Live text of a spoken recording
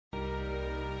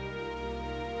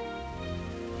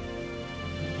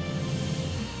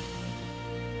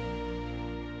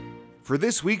For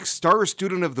this week's Star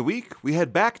Student of the Week, we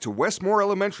head back to Westmore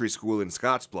Elementary School in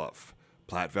Scottsbluff.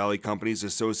 Platte Valley Company's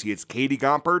associates Katie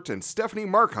Gompert and Stephanie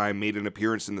Markheim made an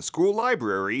appearance in the school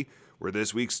library, where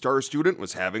this week's Star Student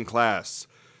was having class.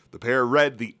 The pair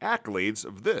read the accolades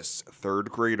of this third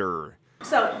grader.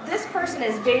 So this person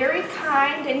is very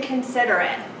kind and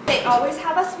considerate. They always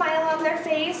have a smile on their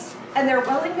face, and they're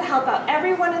willing to help out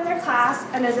everyone in their class,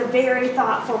 and is a very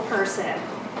thoughtful person.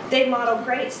 They model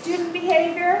great student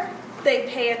behavior. They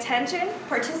pay attention,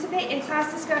 participate in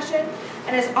class discussion,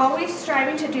 and is always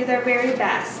striving to do their very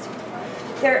best.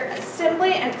 They're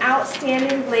simply an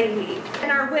outstanding lady.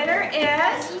 And our winner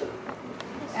is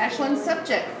Ashlyn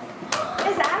Subjeck.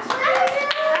 Is Ashlyn?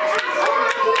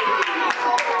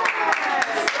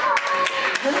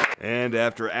 And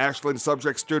after Ashlyn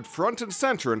Subjeck stood front and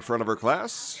center in front of her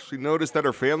class, she noticed that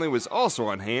her family was also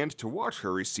on hand to watch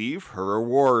her receive her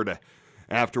award.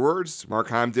 Afterwards,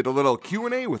 Markheim did a little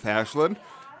Q&A with Ashlyn,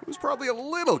 who was probably a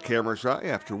little camera shy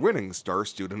after winning Star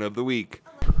Student of the Week.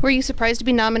 Were you surprised to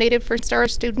be nominated for Star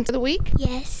Student of the Week?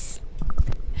 Yes.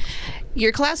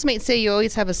 Your classmates say you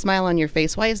always have a smile on your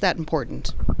face. Why is that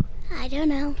important? I don't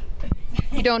know.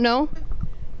 You don't know?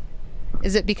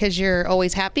 Is it because you're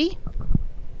always happy?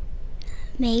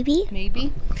 Maybe.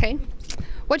 Maybe. Okay.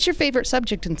 What's your favorite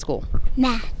subject in school?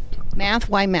 Math. Math?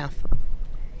 Why math?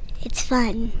 It's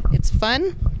fun. It's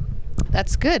fun?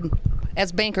 That's good.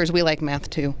 As bankers, we like math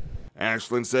too.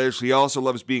 Ashlyn says she also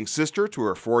loves being sister to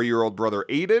her 4-year-old brother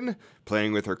Aiden,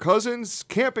 playing with her cousins,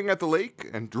 camping at the lake,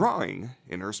 and drawing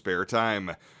in her spare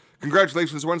time.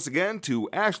 Congratulations once again to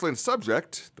Ashlyn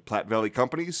Subjeck, the Platte Valley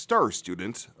Company's Star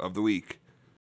Student of the Week.